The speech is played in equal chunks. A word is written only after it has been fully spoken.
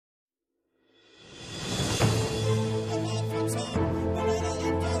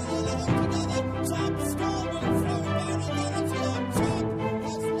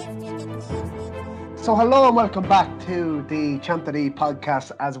So hello and welcome back to the Champion E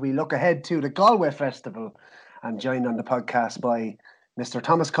podcast as we look ahead to the Galway Festival. I'm joined on the podcast by Mr.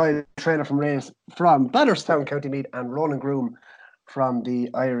 Thomas Kyle, trainer from Blatherstown County Meath, and Ronan Groom from the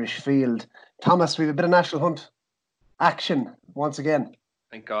Irish Field. Thomas, we have a bit of national hunt action once again.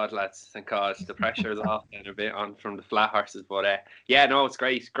 Thank God, lads. Thank God. The pressure is off and a bit on from the flat horses. But it's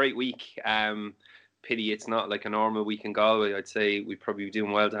great. Great week. Pity it's not like a normal week in Galway. I'd say we'd probably be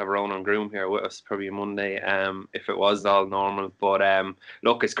doing well to have Ronan Groom here with us probably a Monday if it was all normal. But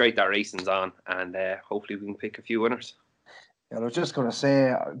look, it's great that racing's on, and hopefully we can pick a few winners. Yeah, I was just going to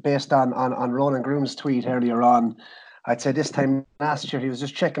say, based on Ronan Groom's tweet earlier on, I'd say this time last year he was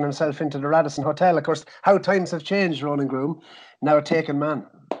just checking himself into the Radisson Hotel. Of course, how times have changed, Ronan Groom. Now a taken man.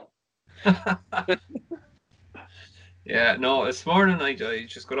 Yeah, no, this morning I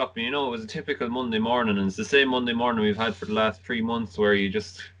just got up and it was a typical Monday morning, and it's the same Monday morning we've had for the last 3 months where you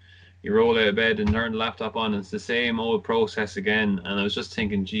roll out of bed and turn the laptop on, and it's the same old process again. And I was just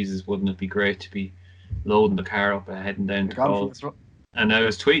thinking, Jesus, wouldn't it be great to be loading the car up and heading down to Galway? And I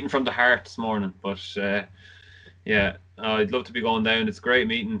was tweeting from the heart this morning, but yeah, I'd love to be going down. It's a great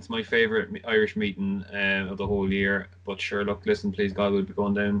meeting. It's my favourite Irish meeting of the whole year. But sure, look, listen, please God, we'll be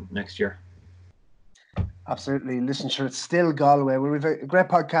going down next year. Absolutely. Listen, sure, it's still Galway. We have a great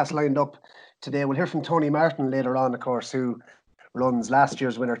podcast lined up today. We'll hear from Tony Martin later on, of course, who runs last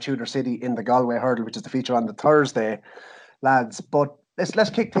year's winner, Tudor City, in the Galway Hurdle, which is the feature on the Thursday, lads. But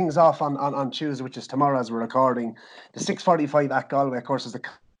let's kick things off on Tuesday, which is tomorrow as we're recording. The 6:45 at Galway, of course, is the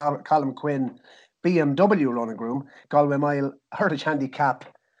Colm Quinn BMW Ronan Groom Galway Mile Heritage Handicap.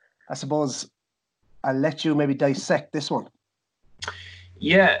 I suppose I'll let you maybe dissect this one.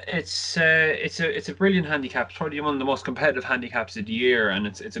 Yeah, it's a brilliant handicap. It's probably one of the most competitive handicaps of the year, and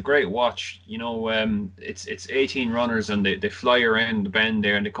it's a great watch. It's 18 runners, and they fly around the bend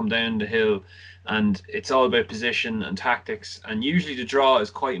there, and they come down the hill, and it's all about position and tactics. And usually the draw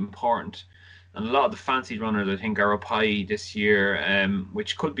is quite important, and a lot of the fancy runners I think are up high this year,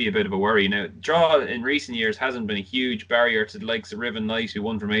 which could be a bit of a worry. Now, draw in recent years hasn't been a huge barrier to the likes of Riven Knight, who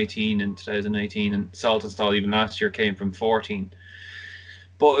won from 18 in 2018, and Saltonstall even last year came from 14.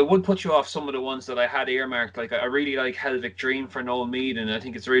 But it would put you off some of the ones that I had earmarked. Like, I really like Helvic Dream for Noel Meade, and I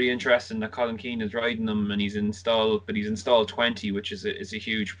think it's really interesting that Colin Keane is riding them, and he's installed 20, which is a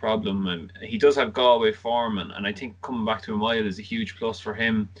huge problem. And he does have Galway form, and I think coming back to a mile is a huge plus for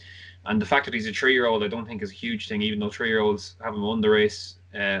him. And the fact that he's a 3-year-old, I don't think is a huge thing, even though 3-year-olds haven't won the race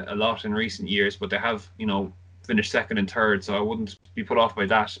a lot in recent years, but they have, finished second and third, so I wouldn't be put off by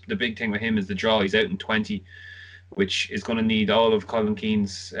that. The big thing with him is the draw. He's out in 20. Which is going to need all of Colin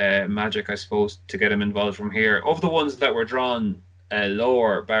Keane's magic, I suppose, to get him involved from here. Of the ones that were drawn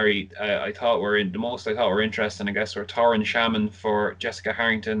lower, Barry, I thought were interesting, I guess, were Torrin Shaman for Jessica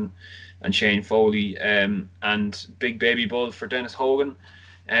Harrington and Shane Foley, and Big Baby Bull for Dennis Hogan.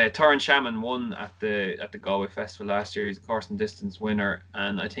 Torrin Shaman won at the Galway Festival last year. He's a course and distance winner,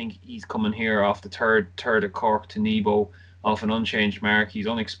 and I think he's coming here off the third at Cork to Nebo, off an unchanged mark. He's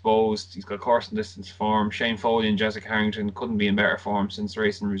unexposed. He's got course and distance form. Shane Foley and Jessica Harrington couldn't be in better form since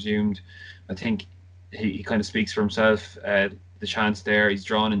racing resumed. I think he kind of speaks for himself. The chance there. He's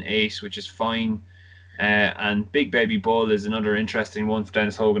drawn an 8, which is fine. And Big Baby Bull is another interesting one for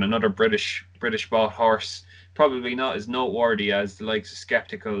Dennis Hogan, another British bought horse. Probably not as noteworthy as the likes of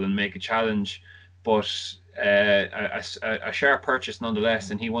Skeptical and Make a Challenge, but a sharp purchase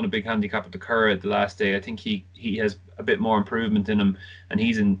nonetheless, and he won a big handicap at the Curragh the last day. I think he has a bit more improvement in him, and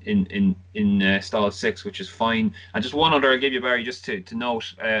he's in stall 6, which is fine. And just one other I'll give you, Barry, just to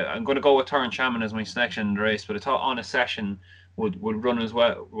note, I'm going to go with Torrin Shaman as my selection in the race, but I thought On a Session would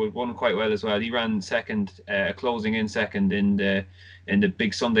run quite well as well. He ran second, closing in second in the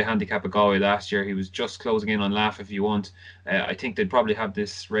big Sunday handicap at Galway last year. He was just closing in on Laugh If You Want. I think they'd probably have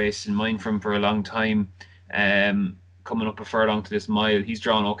this race in mind for him for a long time. Coming up a furlong to this mile, he's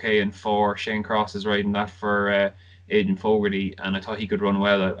drawn okay in 4. Shane Cross is riding that for Aidan Fogarty, and I thought he could run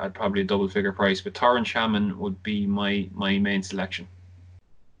well at probably a double figure price. But Torrin Shaman would be my main selection.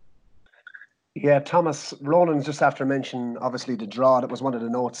 Yeah, Thomas, Ronan's just after mentioning obviously the draw. That was one of the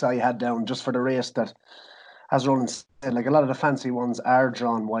notes I had down just for the race, that, as Ronan said, like a lot of the fancy ones are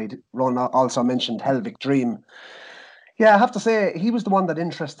drawn wide. Ronan also mentioned Helvic Dream. Yeah, I have to say he was the one that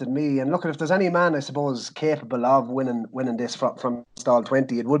interested me. And look, if there's any man I suppose capable of winning this from stall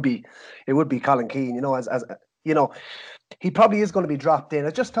 20, it would be Colin Keane. As he probably is going to be dropped in.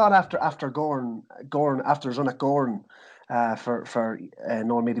 I just thought after Gorn after his run at Gorn for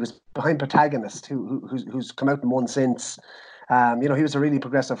Noel Meade, he was behind Protagonist, who's come out and won since. He was a really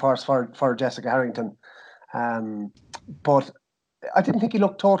progressive horse for Jessica Harrington, but I didn't think he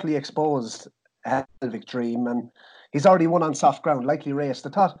looked totally exposed Helvic Dream, and he's already won on soft ground, likely raced. I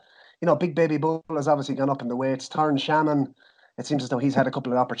thought, Big Baby Bull has obviously gone up in the weights. Tarn Shannon, it seems as though he's had a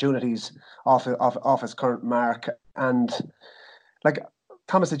couple of opportunities off his current mark. And like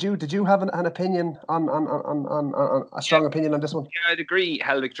Thomas, did you have an opinion on a strong opinion on this one? Yeah, I'd agree.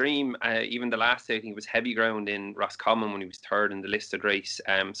 Helvic Dream, even the last day, I think it was heavy ground in Roscommon when he was third in the listed race.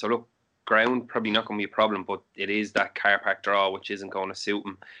 So look, ground probably not going to be a problem, but it is that car park draw which isn't going to suit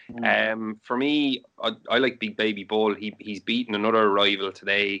him. For me, I like Big Baby Bull. He's beaten another rival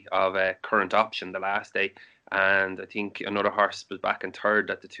today of Current Option the last day, and I think another horse was back in third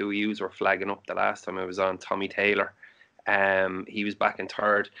that the two U's were flagging up the last time I was on, Tommy Taylor. He was back in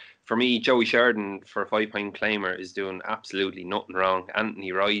third. For me, Joey Sheridan for a £5 claimer is doing absolutely nothing wrong.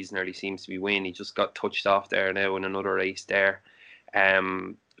 Anthony Rise nearly seems to be winning. He just got touched off there now in another race there.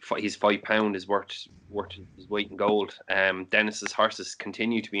 His £5 is worth his weight in gold. Dennis's horses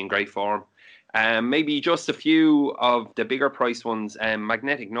continue to be in great form. Maybe just a few of the bigger price ones.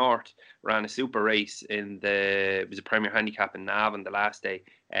 Magnetic North ran a super race it was a Premier Handicap in Navan the last day.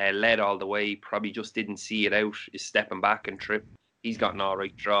 Led all the way, probably just didn't see it out, is stepping back and trip. He's got an all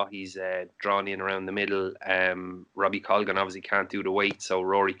right draw. He's drawn in around the middle. Robbie Colgan obviously can't do the weight, so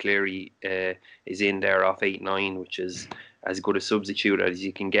Rory Cleary is in there off 8-9, which is as good a substitute as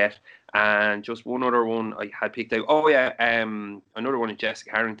you can get. And just one other one I had picked out. Oh yeah, another one of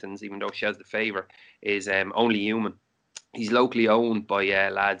Jessica Harrington's, even though she has the favour, is Only Human. He's locally owned by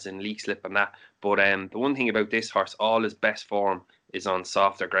lads in Leakslip and that. But the one thing about this horse, all his best form is on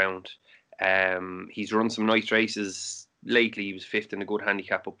softer ground. He's run some nice races lately. He was fifth in a good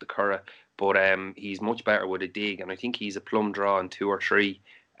handicap up the Curragh, but he's much better with a dig, and I think he's a plum draw in 2 or 3.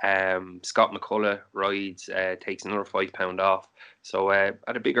 Scott McCullough rides, takes another £5 off. So at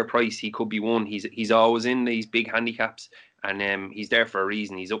a bigger price, he could be one. He's always in these big handicaps, and he's there for a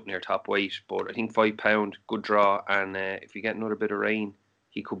reason. He's up near top weight, but I think £5, good draw. And if you get another bit of rain,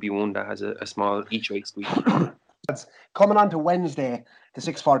 he could be one that has a small each way squeeze. Coming on to Wednesday, the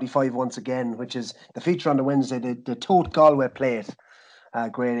 6:45 once again, which is the feature on the Wednesday, the Tote Galway Plate,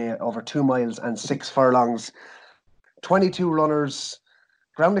 grade A, over 2 miles and 6 furlongs. 22 runners.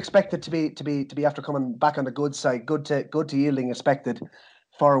 Ground expected to be after coming back on the good side, good to yielding expected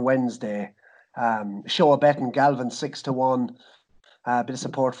for Wednesday. Show a bet in Galvin 6-1. Bit of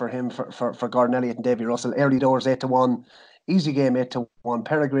support for him for Gordon Elliott and Davy Russell. Early Doors 8-1. Easy Game 8-1.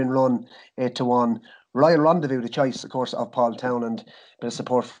 Peregrine Run 8-1. Royal Rendezvous, the choice, of course, of Paul Townend. Bit of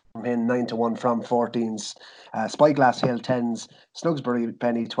support from him 9-1 from 14s. Spyglass Hill 10s. Snugsbury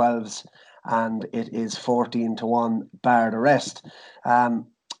Penny 12s. And it is 14-1 bar the rest.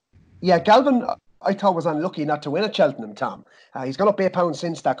 Galvin, I thought, was unlucky not to win at Cheltenham, Tom. He's gone up £8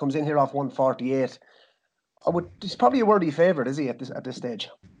 since that, comes in here off 148. He's probably a worthy favourite, is he, at this stage?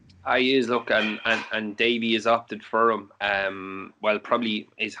 He is, look, and Davy has opted for him. Well, probably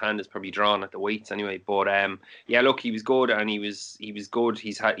his hand is probably drawn at the weights anyway. But look, he was good, and he was good.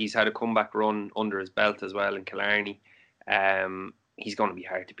 He's had a comeback run under his belt as well in Killarney. He's going to be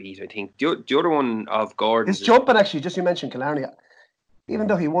hard to beat, I think. The other one of Gordon... His jumping, actually, just you mentioned Killarney. Even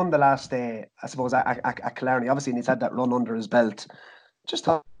though he won the last day, I suppose, at Killarney, obviously, and he's had that run under his belt. Just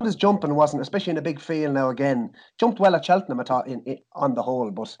thought his jumping wasn't, especially in a big field now again. Jumped well at Cheltenham, I thought, on the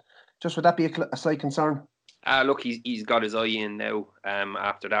whole. But just would that be a slight concern? Look, he's got his eye in now.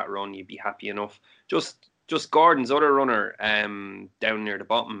 After that run, you'd be happy enough. Just Gordon's other runner down near the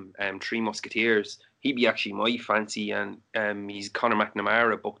bottom, Three Musketeers. He'd be actually my fancy, and he's Conor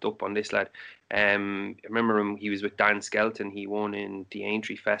McNamara booked up on this lad. I remember him, he was with Dan Skelton. He won in the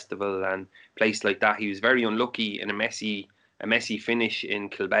Aintree Festival and place like that. He was very unlucky in a messy finish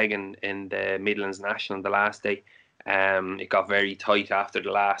in Kilbeggan in the Midlands National the last day. It got very tight after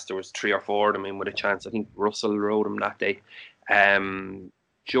the last. There was 3 or 4 of them in with a chance. I think Russell rode him that day.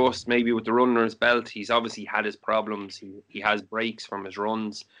 Just maybe with the runner's belt, he's obviously had his problems. He has breaks from his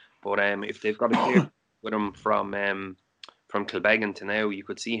runs. But if they've got a clear with him from Kilbeggan to now, you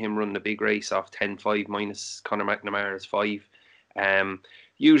could see him run the big race off 10-5 minus Conor McNamara's 5.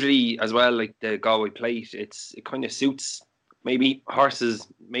 Usually as well, like the Galway Plate, it kind of suits maybe horses,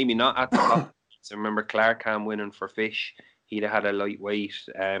 maybe not at the top. So remember Clarkham winning for Fish. He'd have had a lightweight.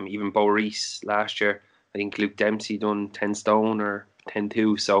 Even Bo Rees last year. I think Luke Dempsey done 10 stone or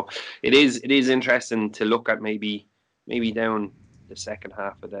 10-2. So it is interesting to look at maybe down the second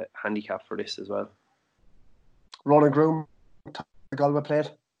half of the handicap for this as well. Roland Groom, the Galway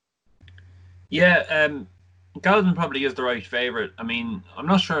Plate. Yeah, Galvin probably is the right favourite. I mean, I'm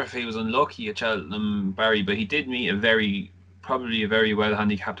not sure if he was unlucky at Cheltenham, Barry, but he did meet probably a very well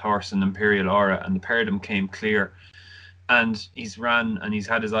handicapped horse in Imperial Aura, and the pair of them came clear. and he's ran and he's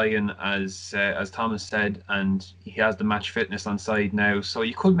had his eye in, as Thomas said, and he has the match fitness on side now. So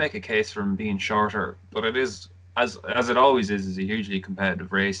you could make a case for him being shorter, but it is, as it always is a hugely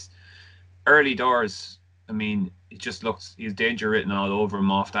competitive race. Early doors, I mean, it just looks, he's danger written all over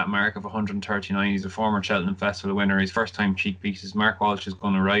him off that mark of 139. He's a former Cheltenham Festival winner. His first time cheek pieces. Mark Walsh is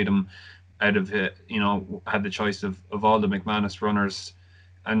going to ride him out of it. Had the choice of all the McManus runners.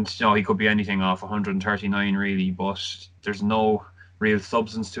 And he could be anything off 139 really, but there's no real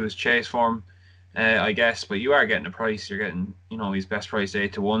substance to his chase form, I guess. But you are getting a price. You're getting, his best price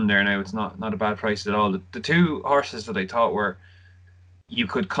 8-1 there now. It's not a bad price at all. The two horses that I thought were, you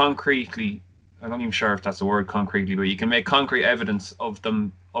could concretely, I'm not even sure if that's the word, concretely, but you can make concrete evidence of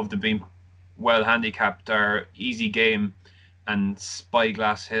them being well handicapped, are Easy Game and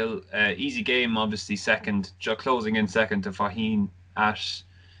Spyglass Hill. Easy Game obviously second, closing in second to Faheen at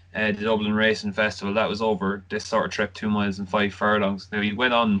the Dublin Racing Festival. That was over this sort of trip, 2 miles and 5 furlongs. Now, he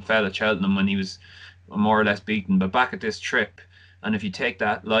went on and fell at Cheltenham when he was more or less beaten, but back at this trip, and if you take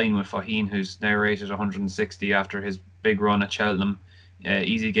that line with Faheen, who's now rated 160 after his big run at Cheltenham,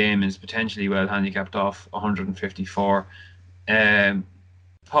 Easy Game is potentially well handicapped off 154.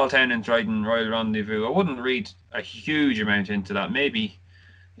 Paul Townend's riding Royal Rendezvous. I wouldn't read a huge amount into that. Maybe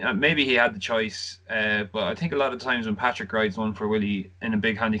he had the choice, but I think a lot of times when Patrick rides one for Willie in a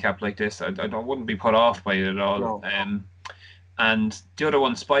big handicap like this, I wouldn't be put off by it at all. No. And the other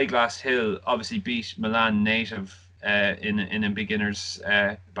one, Spyglass Hill, obviously beat Milan Native in a beginners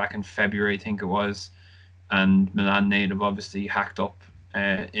back in February, I think it was, and Milan Native obviously hacked up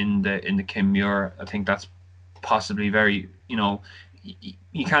in the Kim Muir. I think that's possibly very,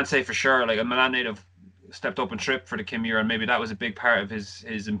 you can't say for sure. Like, a Milan Native stepped up and tripped for the Kim Muir, and maybe that was a big part of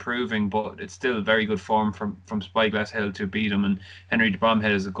his improving, but it's still very good form from Spyglass Hill to beat him. And Henry de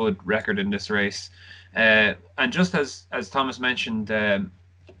Bromhead has a good record in this race. And just as Thomas mentioned, a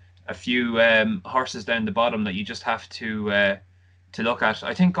few horses down the bottom that you just have to look at.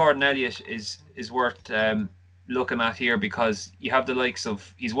 I think Gordon Elliott is worth looking at here, because you have the likes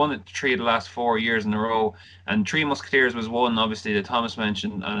of, he's won it 3 of the last 4 years in a row, and Three Musketeers was one, obviously, that Thomas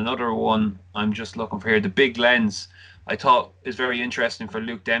mentioned, and another one I'm just looking for here, the Big Lens, I thought is very interesting for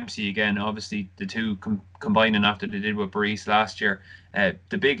Luke Dempsey again. Obviously the two combining after they did with Baris last year.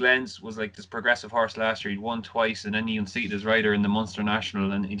 The Big Lens was like this progressive horse last year. He'd won twice, and then he unseated his rider in the Munster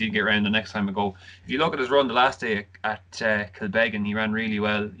National, and he did get round the next time ago. If you look at his run the last day at Kilbeggan, he ran really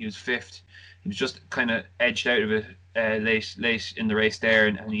well. He was fifth. He was just kind of edged out of it late in the race there,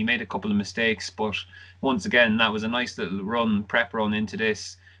 and he made a couple of mistakes. But once again, that was a nice little prep run into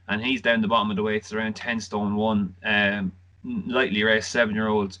this, and he's down the bottom of the weights, around 10 stone 1. Lightly raced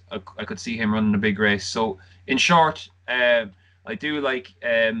 7-year-old. I could see him running a big race. So in short, I do like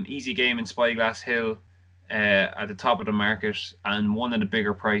Easy Game and Spyglass Hill at the top of the market, and one at a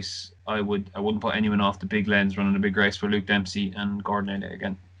bigger price. I wouldn't put anyone off the Big Lens running a big race for Luke Dempsey and Gordon Elliott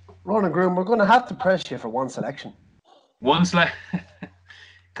again. Ronan Groom, we're going to have to press you for one selection. One select.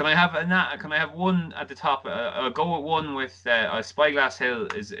 Can I have one at the top? I'll go with one with Spyglass Hill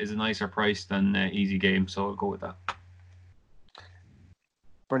is a nicer price than Easy Game, so I'll go with that.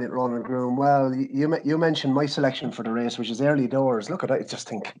 Brilliant, Ronan Groom. Well, you mentioned my selection for the race, which is early doors. Look at it, I just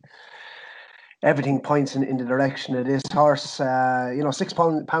think everything points in the direction of this horse. 6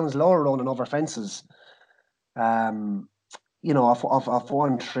 pounds lower running over fences. Off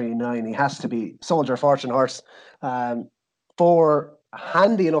 139, he has to be Soldier Fortune horse. 4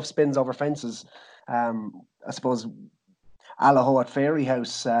 handy enough spins over fences. I suppose Allaho at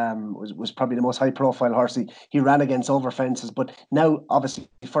Fairyhouse was probably the most high profile horse he ran against over fences, but now obviously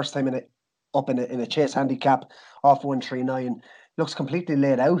first time in a chase handicap off 139, looks completely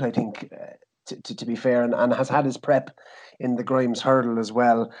laid out, I think, to be fair, and has had his prep in the Grimes hurdle as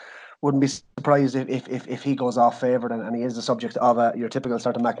well. Wouldn't be surprised if he goes off favoured, and he is the subject of your typical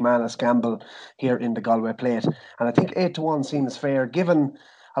sort of McManus gamble here in the Galway Plate. And I think 8-1 seems fair, given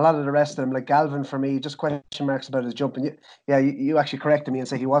a lot of the rest of them, like Galvin for me, just question marks about his jumping. You actually corrected me and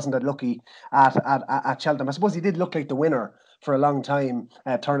say he wasn't that lucky at Cheltenham. I suppose he did look like the winner for a long time,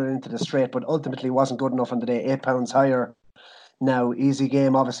 turning into the straight, but ultimately wasn't good enough on the day. 8 pounds higher. Now, Easy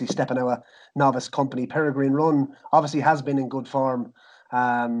Game obviously stepping out of novice company. Peregrine Run obviously has been in good form.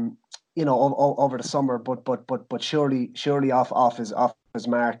 Over the summer, but surely off his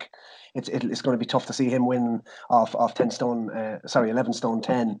mark. It's going to be tough to see him win off 11 stone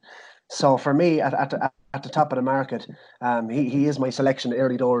 10. So for me, at the top of the market, he is my selection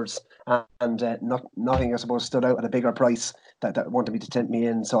early doors, and nothing I suppose stood out at a bigger price that wanted me to tempt me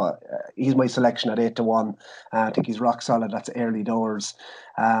in. So he's my selection at 8-1. I think he's rock solid. That's early doors.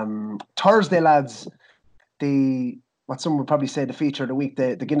 Thursday, lads. what some would probably say the feature of the week,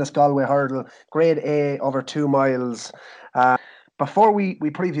 the Guinness Galway Hurdle, Grade A over 2 miles. Before we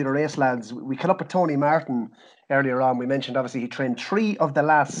preview the race, lads, we caught up with Tony Martin earlier on. We mentioned obviously he trained 3 of the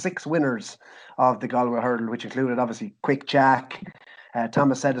last 6 winners of the Galway Hurdle, which included obviously Quick Jack,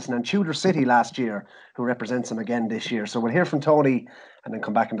 Thomas Edison and Tudor City last year, who represents him again this year. So we'll hear from Tony and then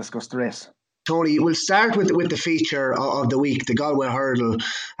come back and discuss the race. Tony, we'll start with the feature of the week, the Galway Hurdle.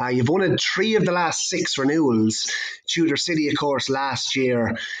 You've won 3 of the last 6 renewals. Tudor City, of course, last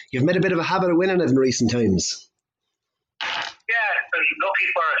year. You've made a bit of a habit of winning it in recent times. Yeah, it's been lucky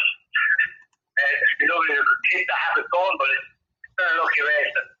for us. It's been lovely to keep the habit going, but it's been a lucky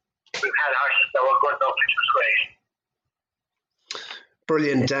race that we've had horses that were good enough, which was great.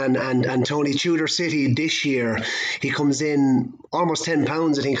 Brilliant. And Tony, Tudor City this year, he comes in almost £10,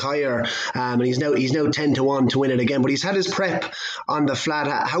 I think, higher, and he's now 10 to 1 to win it again. But he's had his prep on the flat.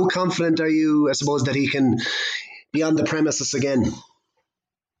 How confident are you, I suppose, that he can be on the premises again? God,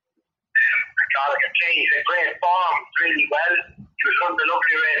 I can say he's in great form, really well. He was on the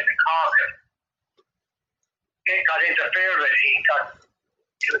lovely race in Cork, and it got interfered with.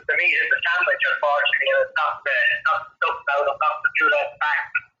 He was the meat in the sandwich, unfortunately, and it's not out of not the 2 left back.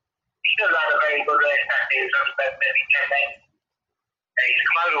 He still ran a very good race that day. He was on about maybe 10 lengths. He's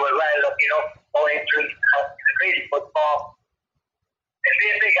come out of it well, going through. He's a really good form. It'd be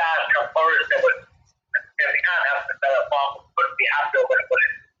a big ask of Forrest that would, we can't have the better form, but be happy with it. But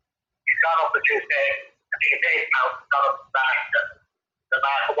he's gone up to Tuesday, I think it's 8 pounds, gone up to the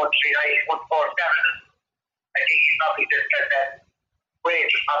mark of 139, 147. I think he's probably just get that weight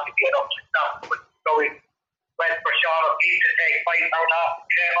to probably get up to stop. So we went for Sean O'Keefe to take £5 off,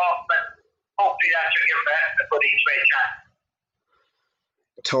 came off, but hopefully that should give him a good each way chance.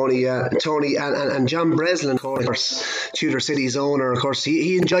 Tony and John Breslin, of course, Tudor City's owner, of course,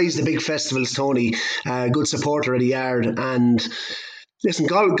 he enjoys the big festivals, Tony, good supporter of the yard. And listen,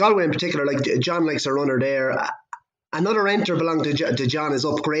 Galway in particular, like John likes a runner there. Another enter belonging to John is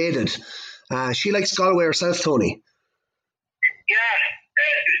Upgraded. She likes Galway herself, Tony. Yeah,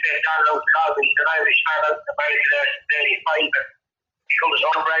 John loves Galway. He's an Irish man out in America there since 85, and he comes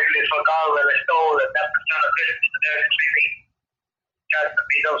home regularly for Galway, Listowel, and that's the son of Christmas, and there's 3 weeks.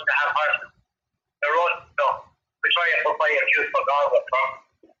 He loves to have horses to run, so we try and put by a few for Galway from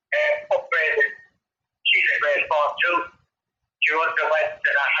Upgraded. She's a great form too. She runs the West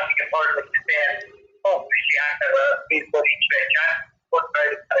and I have to get her to stand. Hopefully she has a big good each way chance.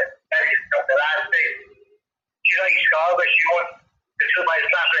 Upgraded from the last day. She likes Galway. She won the 2 mile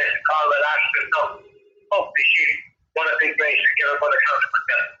flat race in Galway last year, so hopefully she won a big race and give her another count of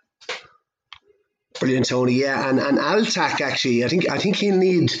herself. Brilliant, Tony. Yeah, and Altac actually, I think he'll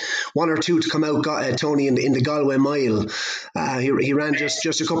need 1 or 2 to come out, Tony, in the Galway Mile. He ran just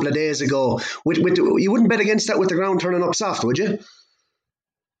a couple of days ago. You wouldn't bet against that with the ground turning up soft, would you? I'd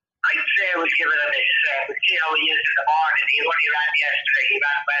say we'll give it a miss. We'll see how he is in the morning. He only ran yesterday. He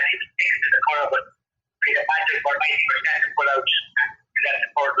ran well. He was sixth in the curve, but I'd imagine for 90% to pull out. Let the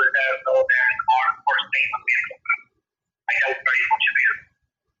board reserve go there in the morning. First thing will be a couple. I doubt very much of it.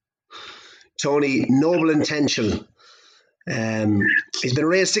 Tony, Noble Intention. He's been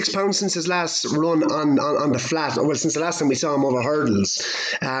raised £6 since his last run on the flat. Well, since the last time we saw him over hurdles.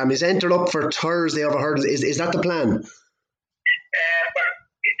 He's entered up for Thursday over hurdles. Is that the plan? But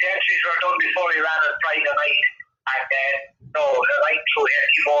the entries were done before he ran on Friday night, and no, the night through here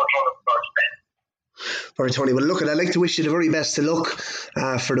he won't run on Thursday. All right, Tony. Well, look, I'd like to wish you the very best of luck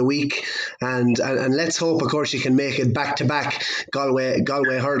for the week, and let's hope, of course, you can make it back-to-back Galway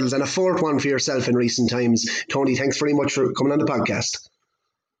hurdles and a 4th one for yourself in recent times. Tony, thanks very much for coming on the podcast.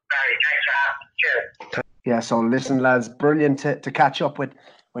 Barry, thanks for having me. Cheers. Yeah, so listen, lads, brilliant to catch up with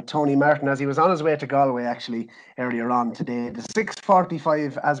Tony Martin as he was on his way to Galway actually earlier on today. The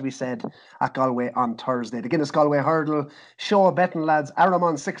 6:45, as we said, at Galway on Thursday. The Guinness Galway Hurdle, show of betting, lads.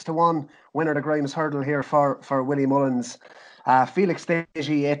 Aramon 6 to 1, winner of the Grimes Hurdle here for Willie Mullins. Felix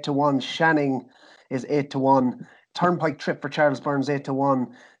Stagey 8 to 1, Shanning is 8 to 1. Turnpike Trip for Charles Burns 8 to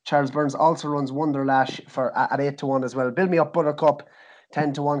 1. Charles Burns also runs Wonderlash at 8 to 1 as well. Build Me Up Buttercup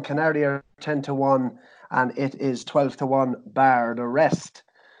 10 to 1. Canardier 10 to 1, and it is 12 to 1 bar the rest.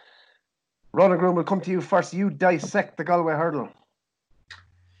 Ronan Groom, will come to you first. You dissect the Galway Hurdle.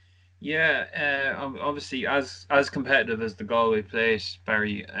 Yeah, obviously as competitive as the Galway Plate,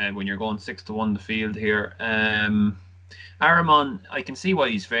 Barry, when you're going 6 to 1 the field here. Aramon, I can see why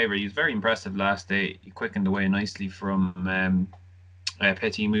he's favourite. He was very impressive last day. He quickened away nicely from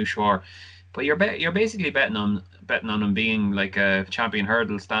Petit Mouchoir. But you're basically betting on him being like a champion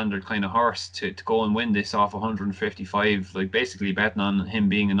hurdle standard kind of horse to go and win this off 155. Like basically betting on him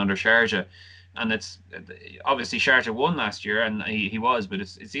being another Sharjah. And it's obviously Sharjah won last year, and he was, but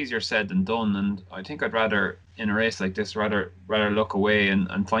it's easier said than done. And I think I'd rather in a race like this rather look away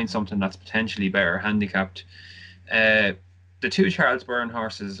and find something that's potentially better handicapped. The two Charles Byrne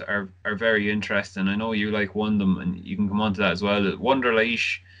horses are very interesting. I know you like one of them, and you can come on to that as well.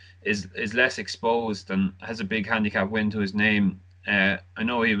 Wonderleish is less exposed and has a big handicap win to his name. I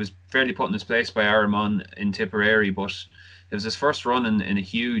know he was fairly put in his place by Aramon in Tipperary, but it was his first run in a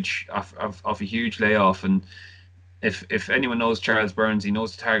huge of a huge layoff. And if anyone knows Charles Burns, he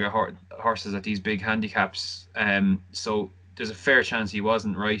knows to target horses at these big handicaps. So there's a fair chance he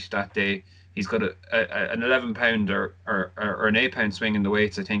wasn't right that day. He's got an 11 pound or an 8 pound swing in the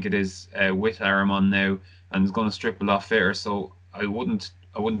weights, I think it is, with Aramon now, and is going to strip a lot fitter. So I wouldn't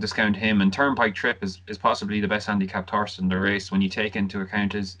discount him. And Turnpike Trip is possibly the best handicapped horse in the race when you take into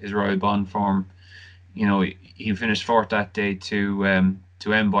account his Royal Bond form. You know, he finished fourth that day to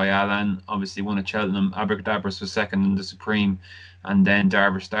Boy Alan, obviously won at Cheltenham. Abracadabras was second in the Supreme, and then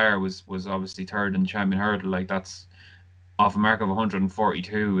Darver Star was obviously third in the Champion Hurdle. Like, that's off a mark of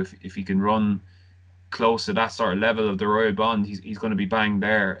 142. If he can run close to that sort of level of the Royal Bond, he's going to be bang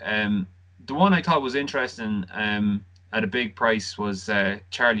there. The one I thought was interesting at a big price was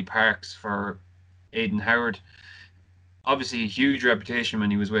Charlie Parks for Aidan Howard. Obviously a huge reputation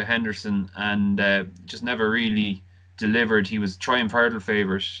when he was with Henderson, and just never really delivered. He was Triumph Hurdle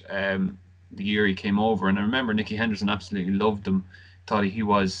favourite the year he came over, and I remember Nicky Henderson absolutely loved him, thought he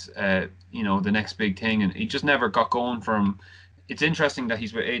was the next big thing, and he just never got going for him. It's interesting that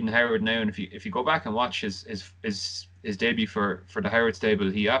he's with Aidan Howard now, and if you go back and watch his debut for the Howard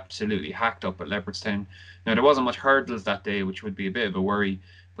stable, he absolutely hacked up at Leopardstown. Now, there wasn't much hurdles that day, which would be a bit of a worry,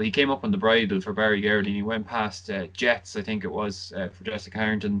 but he came up on the bridle for Barry Geraghty, and he went past Jets, I think it was, for Jessica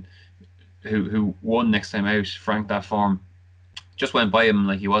Harrington, who won next time out, franked that form. Just went by him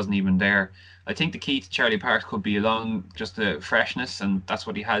like he wasn't even there. I think the key to Charlie Parks could be along just the freshness, and that's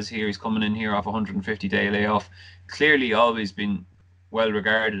what he has here. He's coming in here off a 150-day layoff. Clearly always been well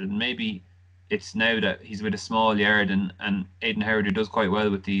regarded, and maybe it's now that he's with a small yard and Aidan Howard, who does quite well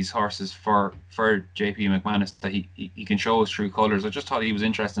with these horses for JP McManus, that he can show his true colours. I just thought he was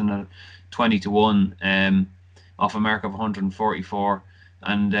interesting at 20-1 off a mark of 144,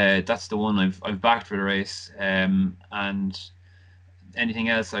 and that's the one I've backed for the race. And anything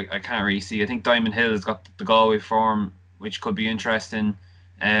else I can't really see. I think Diamond Hill has got the Galway form, which could be interesting.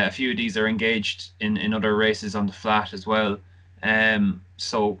 A few of these are engaged in other races on the flat as well.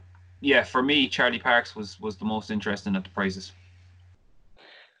 So yeah, for me, Charlie Parks was the most interesting at the prices.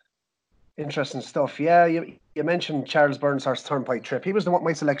 Interesting stuff. Yeah, you mentioned Charles Byrne's horse Turnpike Trip. He was the one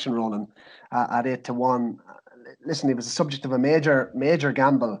my selection rolling at 8-1. Listen, he was the subject of a major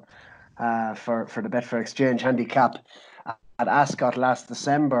gamble for the Betfair Exchange handicap at Ascot last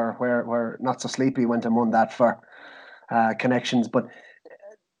December, where Not So Sleepy went and won that for connections. But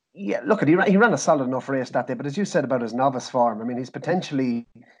yeah, look, he ran a solid enough race that day. But as you said about his novice form, I mean, he's potentially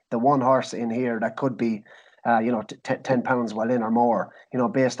the one horse in here that could be, 10 pounds well in or more,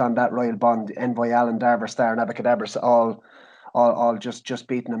 based on that Royal Bond, Envoy Allen, Darver Star, and Abracadabras all just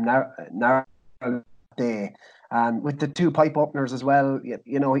beating him now day. And with the two pipe openers as well,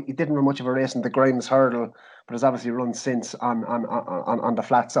 he didn't run much of a race in the Grimes Hurdle, but has obviously run since on the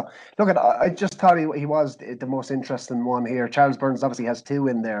flat. So look, I just thought he was the most interesting one here. Charles Burns obviously has two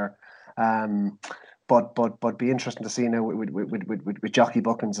in there, but be interesting to see now with Jockey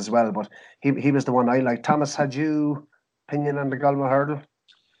Buckins as well. But he was the one I liked. Thomas, had you opinion on the Galway Hurdle?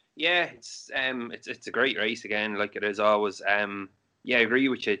 Yeah, it's a great race again, like it is always. Yeah, I agree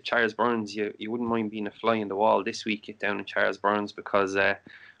with you. Charles Burns, you wouldn't mind being a fly in the wall this week down in Charles Burns, because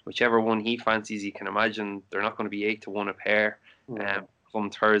whichever one he fancies, you can imagine they're not going to be 8-1 a pair come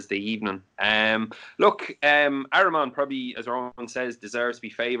Thursday evening. Look, Aramon probably, as Rowan says, deserves to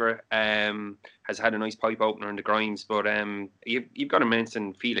be favourite. Has had a nice pipe opener in the Grimes, but you've got to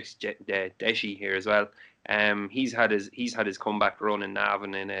mention Felix Deshi here as well. He's had his comeback run in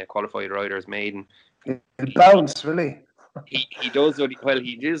Navan in a qualified riders maiden. It bounced really. He does what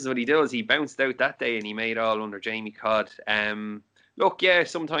he does. He bounced out that day and he made all under Jamie Codd. Look, yeah,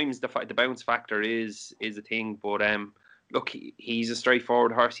 sometimes the bounce factor is a thing, but look, he's a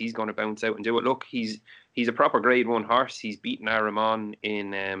straightforward horse. He's going to bounce out and do it. Look, he's a proper Grade 1 horse. He's beaten Aramon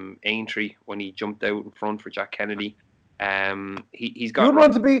in Aintree when he jumped out in front for Jack Kennedy. He's got.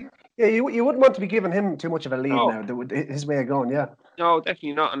 You wouldn't want to be giving him too much of a lead now. His way of going, yeah. No,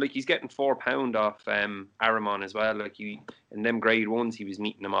 definitely not. And like, he's getting £4 off Aramon as well. Like, in them Grade 1s, he was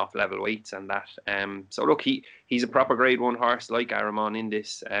meeting them off level weights and that. So look, he's a proper Grade 1 horse like Aramon in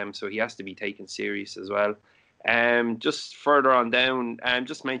this. So he has to be taken serious as well. Just further on down,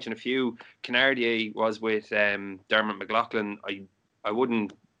 just mention a few. Canardier was with Dermot McLaughlin. I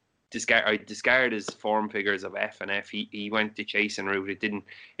wouldn't discard his form figures of F and F. He went the chasing route.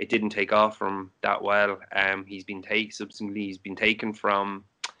 It didn't take off from that well. He's been taken from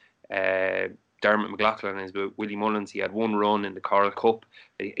Dermot McLaughlin is with Willie Mullins. He had one run in the Coral Cup.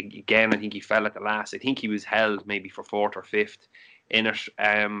 Again, I think he fell at the last. I think he was held maybe for 4th or 5th in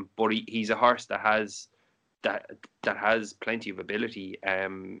it. But he's a horse that has plenty of ability.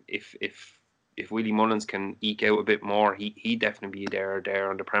 If Willie Mullins can eke out a bit more, he definitely be there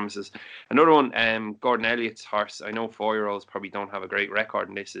on the premises. Another one, Gordon Elliott's horse. I know 4-year-olds probably don't have a great record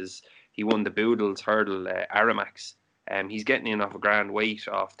in this. He won the Boodles hurdle, Aramax. He's getting in off a grand weight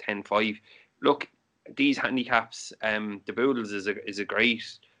off 10.5. Look, these handicaps, the Boodles is a great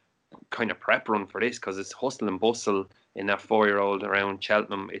kind of prep run for this because it's hustle and bustle in that 4-year-old around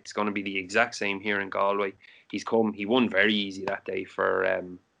Cheltenham. It's going to be the exact same here in Galway. He won very easy that day for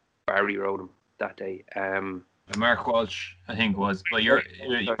Barry rode him that day. Mark Walsh, I think, was. But your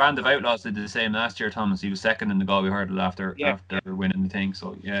Band of Outlaws did the same last year, Thomas. He was second in the Galway hurdle after winning the thing.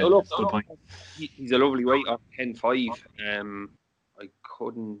 So yeah, so look, good point. He's a lovely weight off 10.5.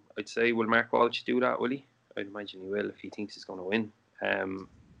 I'd say, will Mark Walsh do that? Will he? I'd imagine he will if he thinks he's going to win.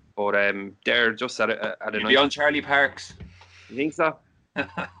 But they're just at a nice. Be on Charlie Parks. You think so?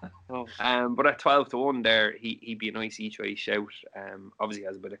 Oh, but at 12-1 there, he'd be a nice each way shout. Obviously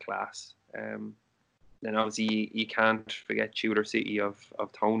has a bit of class. Then obviously you can't forget Tudor City of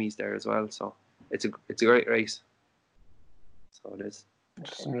Tony's there as well. So it's a great race. So it is.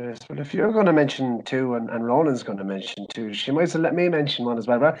 Interesting race. But if you're going to mention two, and Ronan's going to mention two, she might as well let me mention one as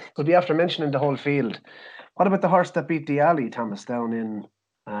well. But it'll be after mentioning the whole field. What about the horse that beat the Alley, Thomas, down in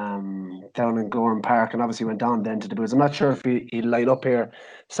Gorham Park, and obviously went down then to the Boodles? I'm not sure if he'll line up here.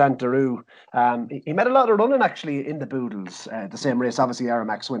 Santaroo. He made a lot of running actually in the Boodles. The same race, obviously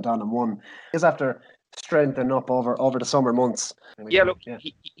Aramax went on and won. He's after strengthening up over the summer months. Yeah, look,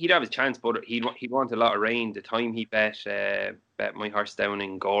 he'd have his chance, but he'd want a lot of rain. The time he bet my horse down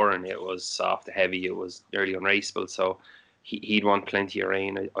in Goran, it was soft, heavy. It was nearly unraceable, so he'd want plenty of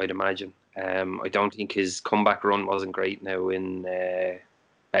rain, I'd imagine. I don't think his comeback run wasn't great now in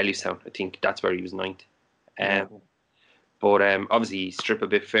Bellewstown. I think that's where he was 9th. But obviously, strip a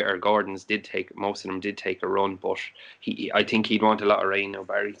bit fitter. Most of them did take a run, but I think he'd want a lot of rain now,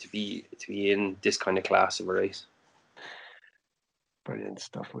 Barry, to be in this kind of class of a race. Brilliant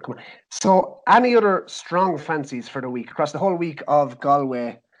stuff. Well, come on. So, any other strong fancies for the week across the whole week of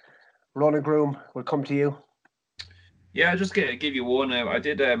Galway? Ronan Groom, will come to you. Yeah, I'll just give you one now. I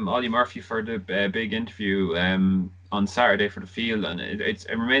did Ollie Murphy for the big interview on Saturday for the field, and it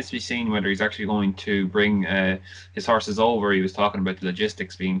remains to be seen whether he's actually going to bring his horses over. He was talking about the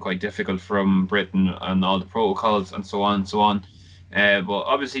logistics being quite difficult from Britain and all the protocols and so on and so on. But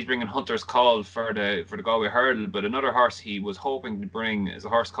obviously he's bringing Hunter's Call for the Galway hurdle. But another horse he was hoping to bring is a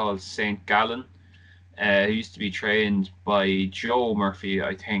horse called St. Gallen. Who used to be trained by Joe Murphy,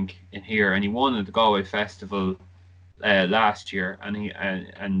 I think, in here, and he won at the Galway Festival last year,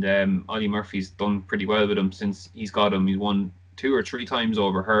 and Ollie Murphy's done pretty well with him since he's got him. He's won 2 or 3 times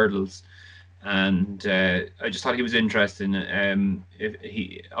over hurdles, and I just thought he was interesting.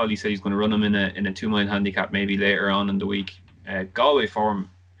 Ollie said he's going to run him in a 2-mile handicap maybe later on in the week. Galway form,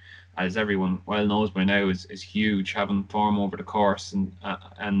 as everyone well knows by now, is huge. Having form over the course and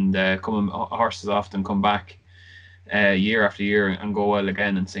horses often come back year after year and go well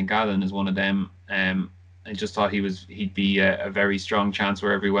again. And St. Gallen is one of them. I just thought he'd be a very strong chance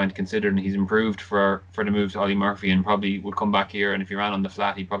wherever he went, considering he's improved for the move to Ollie Murphy and probably would come back here. And if he ran on the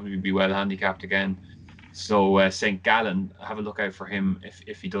flat, he'd probably be well handicapped again. So St. Gallen, have a look out for him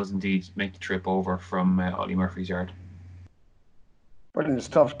if he does indeed make the trip over from Ollie Murphy's yard. Brilliant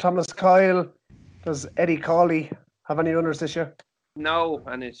stuff. Thomas Kyle, does Eddie Cawley have any runners this year? No,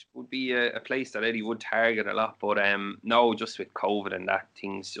 and it would be a place that Eddie would target a lot, but no, just with COVID and that,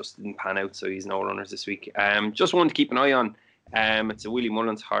 things just didn't pan out, so he's no runners this week. Just one to keep an eye on. It's a Willie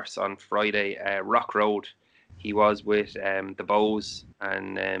Mullins horse on Friday, Rock Road. He was with the Bows,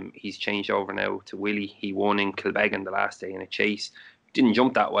 and he's changed over now to Willie. He won in Kilbeggan the last day in a chase. Didn't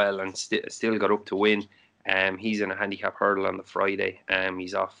jump that well and still got up to win. He's in a handicap hurdle on the Friday.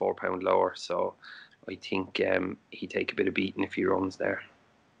 He's off £4 lower, so I think he'd take a bit of beating if he runs there.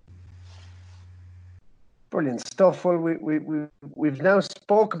 Brilliant stuff. Well, we've now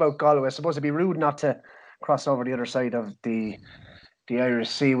spoke about Galway. I suppose it'd be rude not to cross over the other side of the Irish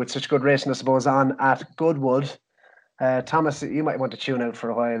Sea with such good racing, I suppose, on at Goodwood. Thomas, you might want to tune out for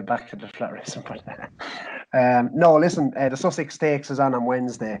a while back to the flat racing. But no, listen, the Sussex Stakes is on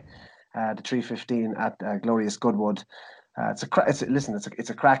Wednesday. the 3:15 at Glorious Goodwood. It's a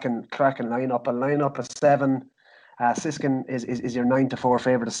cracking lineup. A lineup of 7. Siskin is your 9-4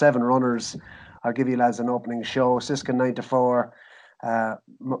 favourite. The 7 runners. I'll give you lads an opening show. Siskin 9-4.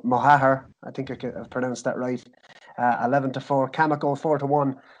 Mohahar, I think I've pronounced that right. 11-4. Cameco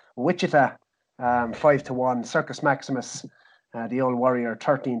 4-1. Wichita 5-1. Circus Maximus, the old warrior,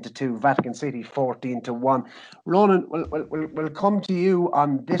 13-2. Vatican City 14-1. Ronan, we'll come to you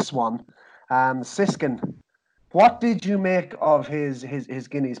on this one. Siskin, what did you make of his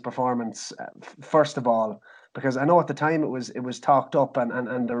Guineas performance, first of all? Because I know at the time it was talked up,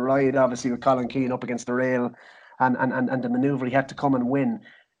 and the ride obviously with Colin Keane up against the rail, and the manoeuvre he had to come and win.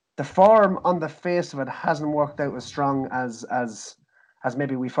 The form on the face of it hasn't worked out as strong as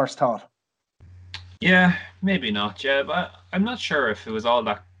maybe we first thought. Yeah, maybe not. Yeah, but I'm not sure if it was all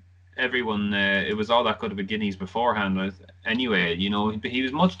that it was all that good of a Guineas beforehand. Anyway, you know, he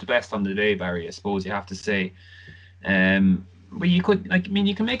was much the best on the day, Barry, I suppose you have to say. But you could,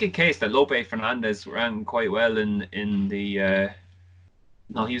 you can make a case that Lope Fernandez ran quite well in the.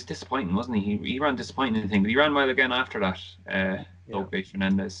 No, he was disappointing, wasn't he? He ran disappointing, I think, but he ran well again after that. Lope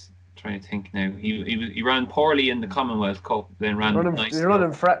Fernandez. Trying to think now. He ran poorly in the Commonwealth Cup, then ran nicely. He ran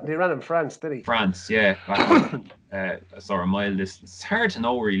in France, did he? France, yeah. A sort of mile distance. It's hard to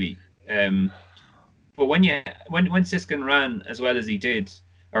know really. But when Siskin ran as well as he did,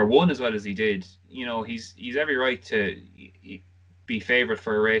 or won as well as he did, you know, he's every right to be favoured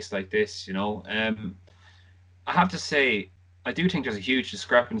for a race like this. You know, I have to say, I do think there's a huge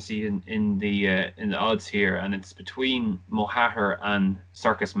discrepancy in the odds here, and it's between Mohahar and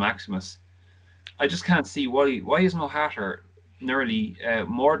Circus Maximus. I just can't see why is Mohahar nearly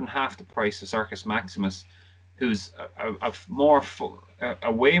more than half the price of Circus Maximus, who's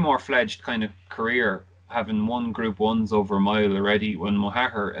a way more fledged kind of career, having won Group 1s over a mile already, when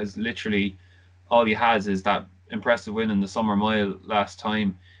Mohahar is literally all he has is that impressive win in the Summer Mile last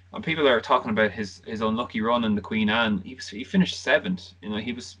time. When people are talking about his unlucky run in the Queen Anne, he finished 7th. You know,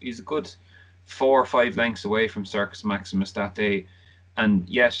 he's a good 4 or 5 lengths away from Circus Maximus that day, and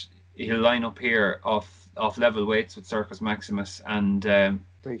yet he'll line up here off level weights with Circus Maximus, and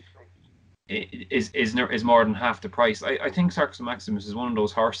is more than half the price. I think Circus Maximus is one of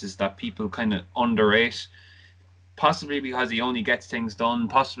those horses that people kind of underrate, possibly because he only gets things done,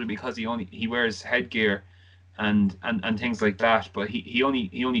 possibly because he wears headgear and things like that, but he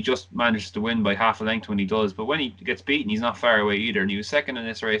only just manages to win by half a length when he does. But when he gets beaten, he's not far away either, and he was second in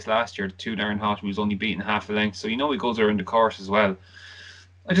this race last year to Too Darn Hot, who was only beaten half a length, so you know he goes around the course as well.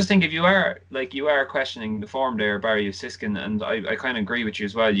 I just think if you are questioning the form there, Barry, of Siskin, and I kind of agree with you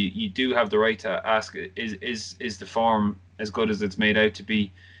as well. You do have the right to ask: is the form as good as it's made out to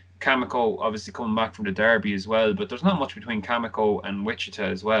be? Cameco obviously coming back from the Derby as well, but there's not much between Cameco and Wichita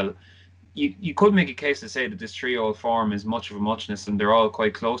as well. You could make a case to say that this trio form is much of a muchness, and they're all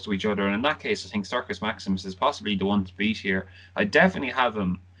quite close to each other. And in that case, I think Circus Maximus is possibly the one to beat here. I definitely have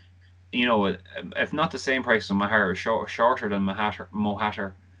him, you know, if not the same price as Mohahar, shorter than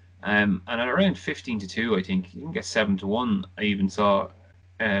Mohahar. And at around 15-2, I think you can get 7-1. I even saw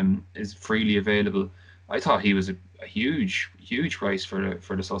is freely available. I thought he was a huge price for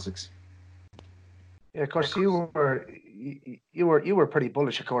the Sussex. Yeah, of course you were pretty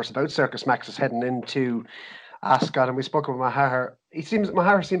bullish, of course, about Circus Maximus heading into Ascot, and we spoke about Mohahar.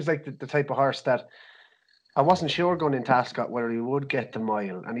 Mohahar seems like the type of horse that I wasn't sure going into Ascot whether he would get the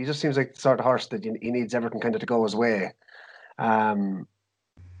mile, and he just seems like the sort of horse that he needs everything kind of to go his way. And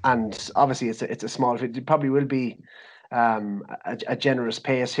obviously it's a small. It probably will be a generous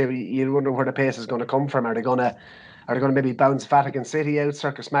pace here. You wonder where the pace is going to come from. Are they going to maybe bounce Vatican City out?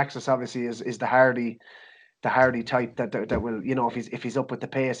 Circus Maximus obviously is the hardy type that will, you know, if he's up with the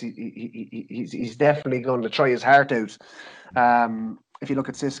pace, he's definitely going to try his heart out. If you look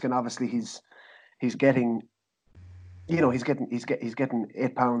at Siskin, obviously he's getting, you know, he's getting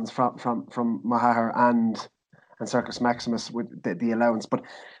 8 pounds from Mohahar and Circus Maximus with the allowance. But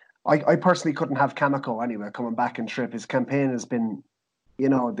I personally couldn't have Cameco anyway coming back in trip. His campaign has been, you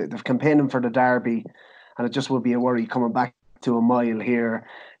know, they've campaigned him for the Derby, and it just would be a worry coming back to a mile here.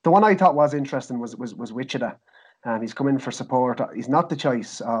 The one I thought was interesting was Wichita. He's come in for support. He's not the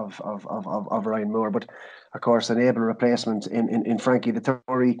choice of Ryan Moore, but of course an able replacement in Frankie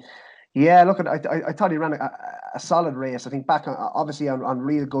Dettori. Yeah, look, I thought he ran a solid race. I think back obviously on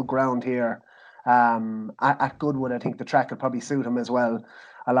real good ground here. At Goodwood, I think the track would probably suit him as well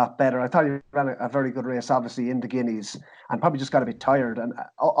a lot better. I thought he ran a very good race, obviously in the Guineas, and probably just got a bit tired. And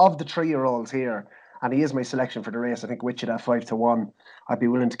of the 3-year-olds here, and he is my selection for the race, I think Wichita 5-1. I'd be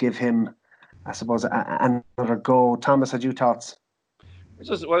willing to give him, I suppose, another go. Thomas, had you thoughts?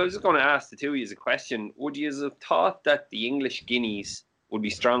 I was just going to ask the two of you a question. Would you have thought that the English Guineas would be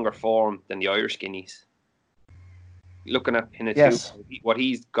stronger form than the Irish Guineas? Looking at Pinatu, Yes. what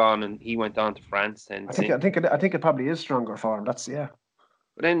he's gone and he went on to France. Then I think it probably is stronger for him. That's But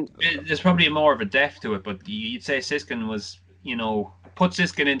then there's probably more of a depth to it. But you'd say Siskin was, put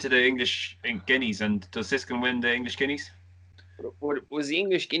Siskin into the English Guineas, and does Siskin win the English Guineas? Was the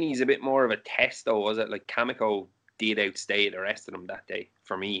English Guineas a bit more of a test, though? Was it like Kamiko did outstay the rest of them that day?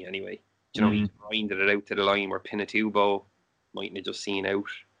 For me, anyway. He grinded it out to the line where Pinatubo mightn't have just seen out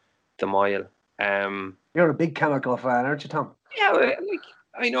the mile. You're a big Kamiko fan, aren't you, Tom? Yeah, like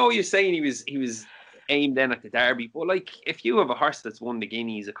I know you're saying he was aimed then at the Derby, but like if you have a horse that's won the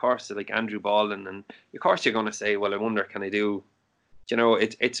Guineas, of course, like Andrew Baldwin, and of course you're going to say, well, I wonder, can I do?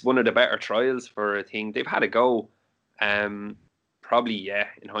 It's one of the better trials for a thing. They've had a go. Probably, yeah.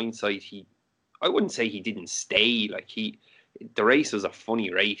 In hindsight, I wouldn't say he didn't stay. The race was a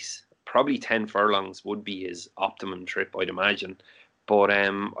funny race. Probably 10 furlongs would be his optimum trip, I'd imagine. But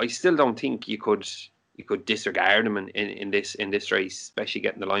I still don't think you could disregard him in this race, especially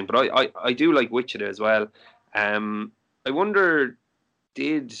getting the line. But I do like Wichita as well. I wonder,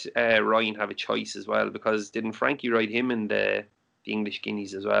 did Ryan have a choice as well? Because didn't Frankie ride him in the English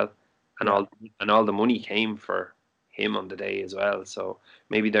Guineas as well? And all the money came for him on the day as well. So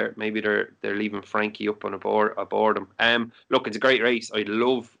maybe they're leaving Frankie up on aboard him. Look, it's a great race. I'd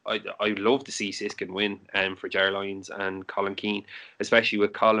love to see Siskin win for Ger Lyons and Colin Keane, especially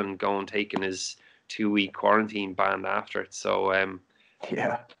with Colin taking his 2-week quarantine ban after it. So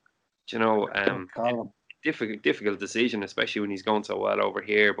difficult decision, especially when he's going so well over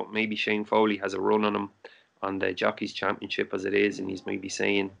here. But maybe Shane Foley has a run on him on the Jockeys Championship as it is, and he's maybe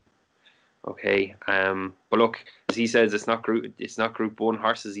saying, okay, but look, as he says, it's not Group 1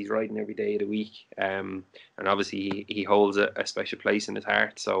 horses he's riding every day of the week, and obviously he holds a special place in his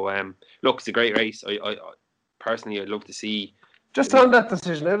heart. So look, it's a great race. I personally, I'd love to see. Just on that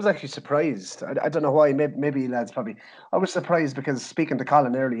decision, I was actually surprised. I don't know why. Maybe lads probably. I was surprised because speaking to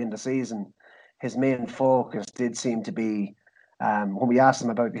Colin early in the season, his main focus did seem to be when we asked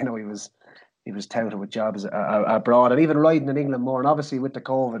him about, he was touted with jobs abroad and even riding in England more. And obviously with the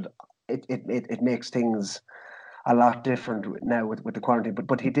COVID, it makes things a lot different now with the quarantine.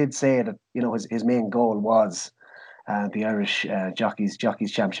 But he did say that his main goal was the Irish Jockeys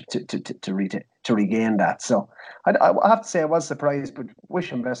Championship to regain that. So I have to say I was surprised, but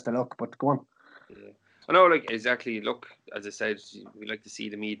wish him best of luck. But go on. Yeah. I know, like, exactly. Look, as I said, we like to see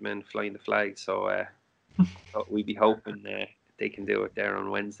the Mead men flying the flag. So we'd be hoping they can do it there on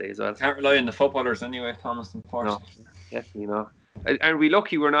Wednesday as well. Can't rely on the footballers anyway, Thomas. Unfortunately. No, definitely not. And we're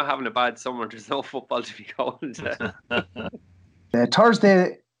lucky we're not having a bad summer. There's no football to be going to.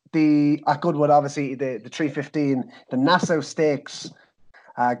 Thursday, at Goodwood, obviously, the 3:15, the Nassau Stakes,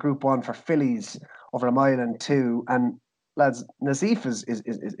 Group 1 for fillies over 1 mile and 2. And lads, Nazif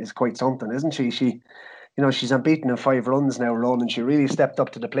is quite something, isn't she? She's unbeaten in 5 runs now, Ronan. She really stepped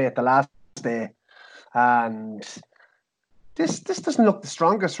up to the plate the last day. And this doesn't look the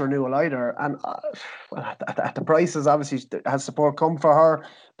strongest renewal either. And at the prices, obviously, has support come for her.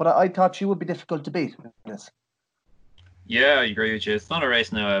 But I thought she would be difficult to beat. Yeah, I agree with you. It's not a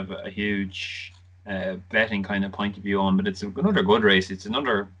race now I have a huge betting kind of point of view on, but it's another good race. It's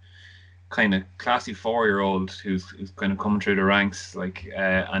another kind of classy 4-year-old who's kind of coming through the ranks,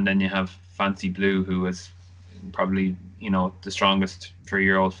 and then you have Fancy Blue, who is probably the strongest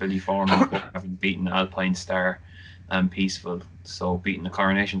 3-year-old filly form, having beaten Alpine Star and Peaceful, so beating the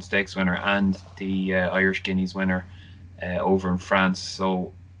Coronation Stakes winner and the Irish Guineas winner over in France.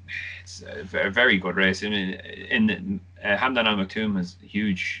 So it's a very good race. I mean, Hamdan Al Maktoum has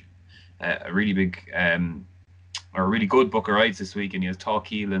a really big or a really good book of rides this week, and he has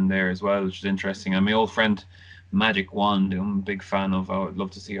Talkeel in there as well, which is interesting. And my old friend Magic Wand, who I'm a big fan of, I would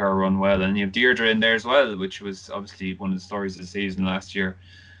love to see her run well. And you have Deirdre in there as well, which was obviously one of the stories of the season last year.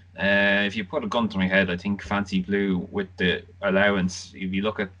 If you put a gun to my head, I think Fancy Blue, with the allowance, if you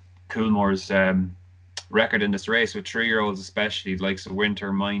look at Coolmore's record in this race with 3-year-olds, especially likes of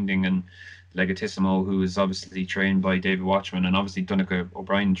Winter, Minding, and Legatissimo, who is obviously trained by David Watchman, and obviously Donncha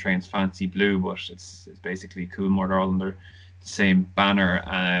O'Brien trains Fancy Blue, but it's basically Coolmore. They're all under the same banner.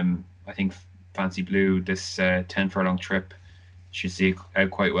 I think Fancy Blue, this 10 furlong trip, should see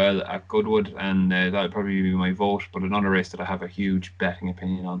out quite well at Goodwood, and that'll probably be my vote. But another race that I have a huge betting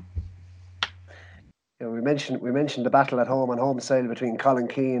opinion on. Yeah, we mentioned the battle at home and home sale between Colin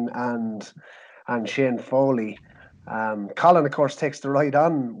Keane and Shane Foley. Colin, of course, takes the ride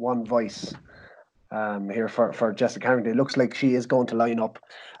on One Voice here for Jessica Harrington. It looks like she is going to line up.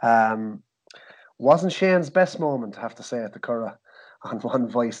 Wasn't Shane's best moment, I have to say, at the Curragh on One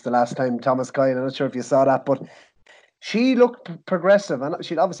Voice the last time, Thomas Kyle. I'm not sure if you saw that, but she looked progressive, and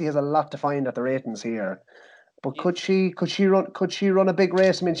she obviously has a lot to find at the ratings here. But could she run a big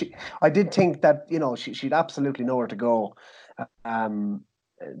race? I mean, I did think that she'd absolutely know where to go.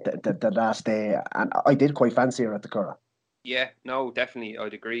 The last day, and I did quite fancy her at the Curragh. Yeah, no, definitely,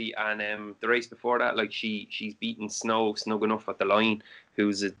 I'd agree. And the race before that, like she's beaten Snug enough at the line,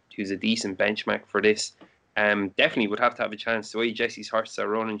 who's a decent benchmark for this. Definitely would have to have a chance. The way Jessie's horses are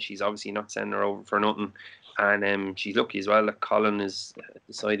running, she's obviously not sending her over for nothing. And she's lucky as well that Colin has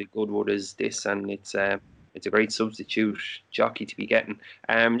decided Goodwood is this, and it's a great substitute jockey to be getting.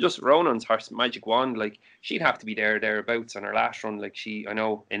 Just Ronan's horse, Magic Wand, like she'd have to be thereabouts on her last run. Like I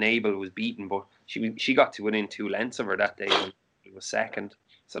know Enable was beaten, but she got to within 2 lengths of her that day when she was second.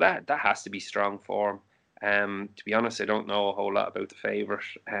 So that has to be strong form. To be honest, I don't know a whole lot about the favourite,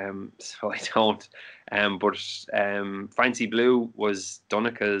 so I don't. But Fancy Blue was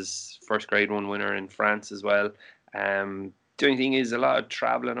Donica's first Grade 1 winner in France as well. The only thing is a lot of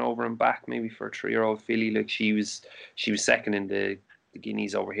travelling over and back, maybe for a 3-year-old filly. Like she was second in the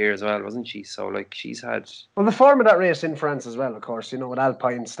Guineas over here as well, wasn't she? So like she's had. Well, the form of that race in France as well, of course. With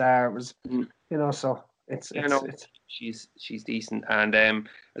Alpine Star was, so it's she's decent. And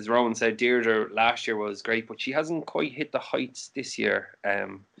as Rowan said, Deirdre last year was great, but she hasn't quite hit the heights this year.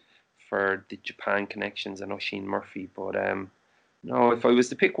 For the Japan connections and Oisin Murphy, but no, if I was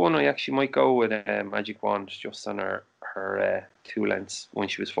to pick one, I actually might go with Magic Wand, just on her 2 lengths when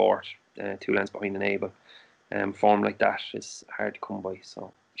she was fourth, 2 lengths behind Enable. Form like that is hard to come by,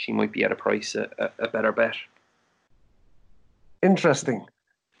 so she might be at a price a better bet. Interesting.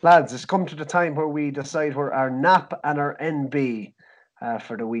 Lads, it's come to the time where we decide where our NAP and our NB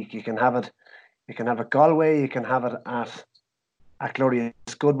for the week. You can have it Galway, you can have it at Glorious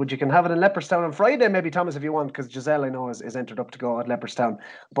Goodwood. You can have it in Leopardstown on Friday, maybe, Thomas, if you want, because Giselle, I know, is entered up to go at Leopardstown.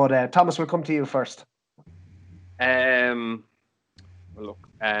 But Thomas, we'll come to you first. Well, look,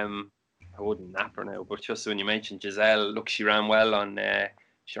 I wouldn't nap her now, but just when you mentioned Giselle, look, she ran well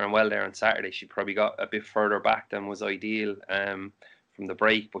there on Saturday. She probably got a bit further back than was ideal from the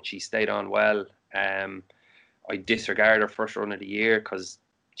break, but she stayed on well. I disregard her first run of the year because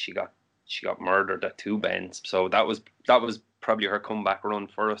she got murdered at 2 bends, so that was probably her comeback run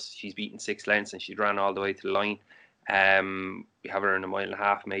for us. She's beaten 6 lengths and she ran all the way to the line. We have her in a 1.5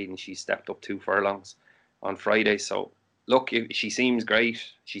 mile maiden. She stepped up 2 furlongs on Friday. So look, she seems great.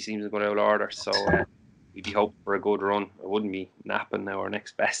 She seems a good out order. So we'd be hoping for a good run. I wouldn't be napping now or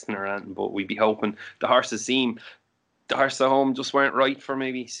next best or anything, but we'd be hoping. The horses at home just weren't right for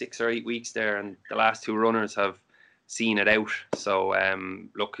maybe 6 or 8 weeks there, and the last 2 runners have seen it out. So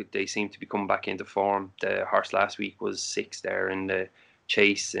look, they seem to be coming back into form. The horse last week was 6th there in the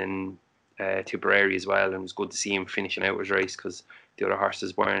chase in Tipperary as well, and it was good to see him finishing out his race because the other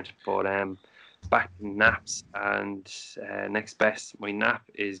horses weren't. But back to naps, and next best, my nap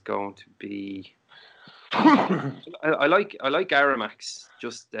is going to be I like Aramax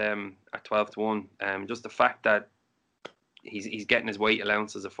just at 12-1. Just the fact that he's getting his weight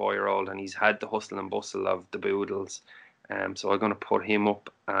allowance as a 4-year-old, and he's had the hustle and bustle of the Boodles. So I'm going to put him up.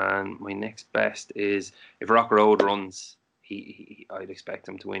 And my next best is if Rock Road runs, I'd expect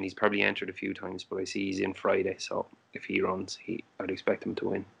him to win. He's probably entered a few times, but I see he's in Friday. So if he runs, I'd expect him to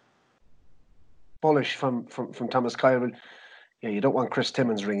win. Bullish from Thomas Kyle. Yeah, you don't want Chris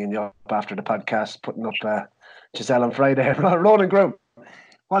Timmins ringing you up after the podcast, putting up Giselle on Friday. Roland Groom,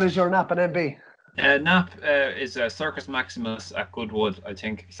 what is your nap and MB? Nap is Circus Maximus at Goodwood. I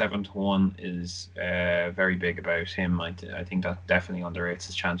think 7-1 is very big about him. I think that definitely underrates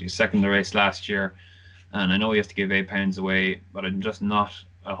his chance. He was second in the race last year, and I know he has to give £8 away, but I'm just not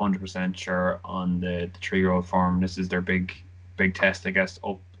 100% sure on the 3-year-old form. This is their big test, I guess,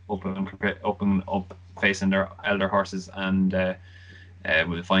 up facing their elder horses, and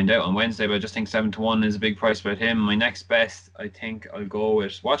we'll find out on Wednesday. But I just think 7-1 is a big price about him. My next best, I think I'll go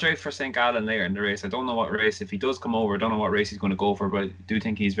with, watch out for St. Gallen later in the race. I don't know what race, if he does come over, I don't know what race he's going to go for, but I do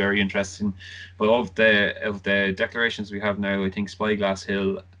think he's very interesting. But of the declarations we have now, I think Spyglass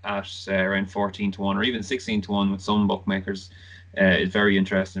Hill at around 14-1 or even 16-1 with some bookmakers is very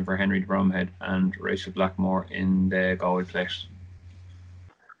interesting for Henry de Bromhead and Rachel Blackmore in the Galway Plate.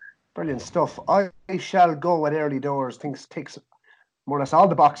 Brilliant stuff. I shall go with Early Doors. Things ticks more or less all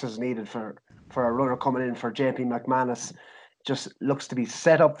the boxes needed for a runner coming in for JP McManus. Just looks to be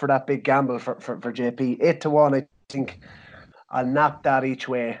set up for that big gamble for JP. 8-1, I think I'll nap that each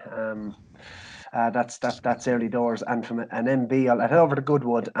way. That's Early Doors. And from an MB, I'll head over to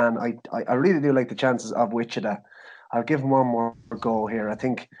Goodwood, and I really do like the chances of Wichita. I'll give him one more go here. I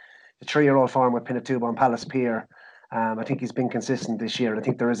think the 3-year-old farm with Pinatubo and Palace Pier I think he's been consistent this year. I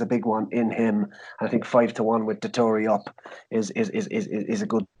think there is a big one in him. And I think 5-1 with Dettori up is a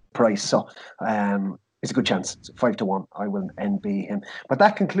good price. So it's a good chance. 5-1. I will NB him. But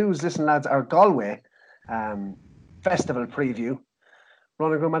that concludes, listen, lads, our Galway festival preview.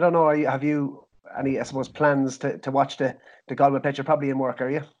 Ronald, I don't know, have you any, I suppose, plans to watch the Galway pitch? You're probably in work, are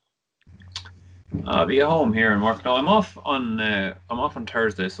you? I'll be at home here and work. No, I'm off on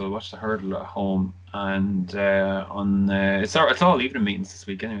Thursday, so I'll watch the hurdle at home. And it's all evening meetings this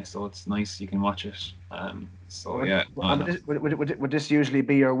week anyway, so it's nice you can watch it. Would this usually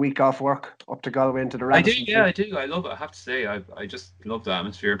be your week off work up to Galway into the Ramsden? I do. I love it. I have to say, I just love the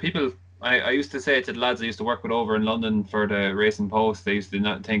atmosphere. People, I used to say to the lads I used to work with over in London for the Racing Post, they used to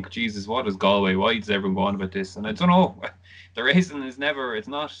not think, Jesus, what is Galway? Why does everyone go on about this? And I don't know. The racing is it's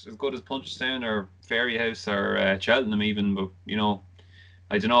not as good as Punchestown or Fairyhouse or Cheltenham even, but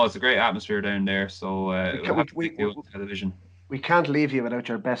I don't know. It's a great atmosphere down there, so we'll have to do it on television. We can't leave you without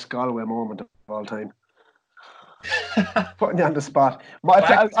your best Galway moment of all time. Putting you on the spot.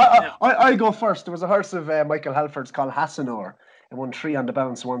 I go first. There was a horse of Michael Halford's called Hassanor. It won 3 on the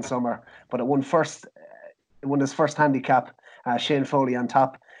bounce one summer, but it won his first handicap. Shane Foley on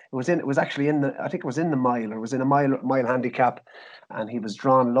top. It was actually in the, I think it was in the mile, or it was in a mile handicap, and he was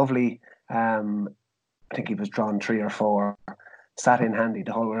drawn lovely. I think he was drawn 3 or 4. Sat in handy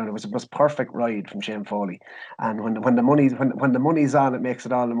the whole way around. It was perfect ride from Shane Foley, and when the money's on, it makes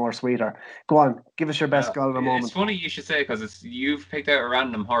it all the more sweeter. Go on, give us your best Galway moment. It's funny you should say, because you've picked out a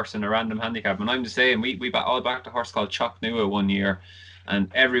random horse in a random handicap, and I'm just saying we all backed a horse called Chalk Nua one year, and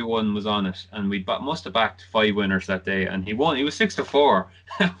everyone was on it, and we must have backed 5 winners that day, and he won. He was 6-4.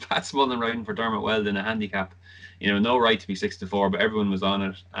 Pat Smullen riding for Dermot Weld in a handicap. No right to be 6-4, but everyone was on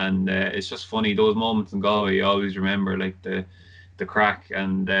it, and it's just funny, those moments in Galway you always remember, like the crack,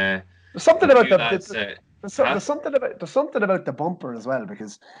 and there's something about there's something about the bumper as well,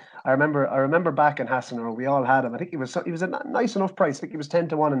 because I remember back in Hassanor we all had him. I think he was a nice enough price. I think he was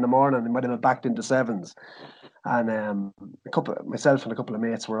 10-1 in the morning. He might have been backed into 7s, and myself and a couple of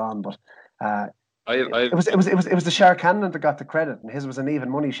mates were on, but it was the Shark Cannon that got the credit, and his was an even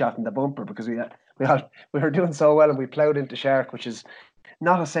money shot in the bumper, because we were doing so well and we ploughed into Shark, which is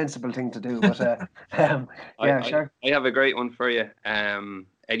not a sensible thing to do, but Shark. I have a great one for you.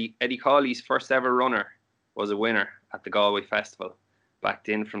 Eddie Cawley's first ever runner was a winner at the Galway Festival, backed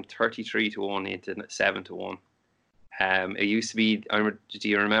in from 33-1 into 7-1. It used to be, do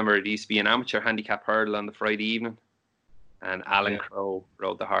you remember, it used to be an amateur handicap hurdle on the Friday evening, and Alan Crowe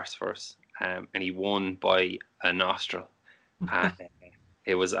rode the horse for us, and he won by a nostril. And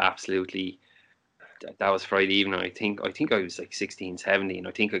it was absolutely, that was Friday evening. I think I was like 16, 17.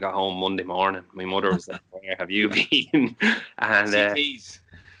 I think I got home Monday morning. My mother was like, "Where have you been?" And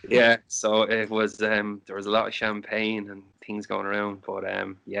so it was. There was a lot of champagne and things going around. But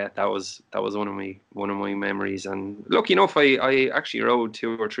that was one of my memories. And lucky enough, I actually rode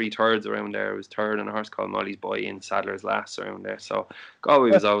 2 or 3 thirds around there. I was third on a horse called Molly's Boy in Sadler's Lass around there. So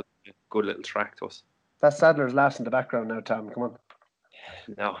Galway was always a good little track to us. That's Sadler's Lass in the background now, Tom. Come on.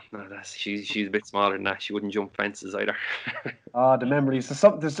 No, she's a bit smaller than that. She wouldn't jump fences either. The memories.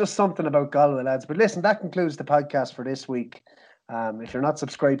 There's just something about Galway, lads. But listen, that concludes the podcast for this week. If you're not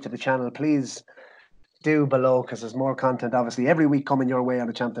subscribed to the channel, please do below, because there's more content obviously every week coming your way on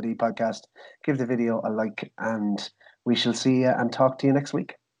the Champ.ie podcast. Give the video a like, and we shall see you and talk to you next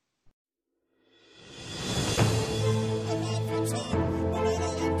week.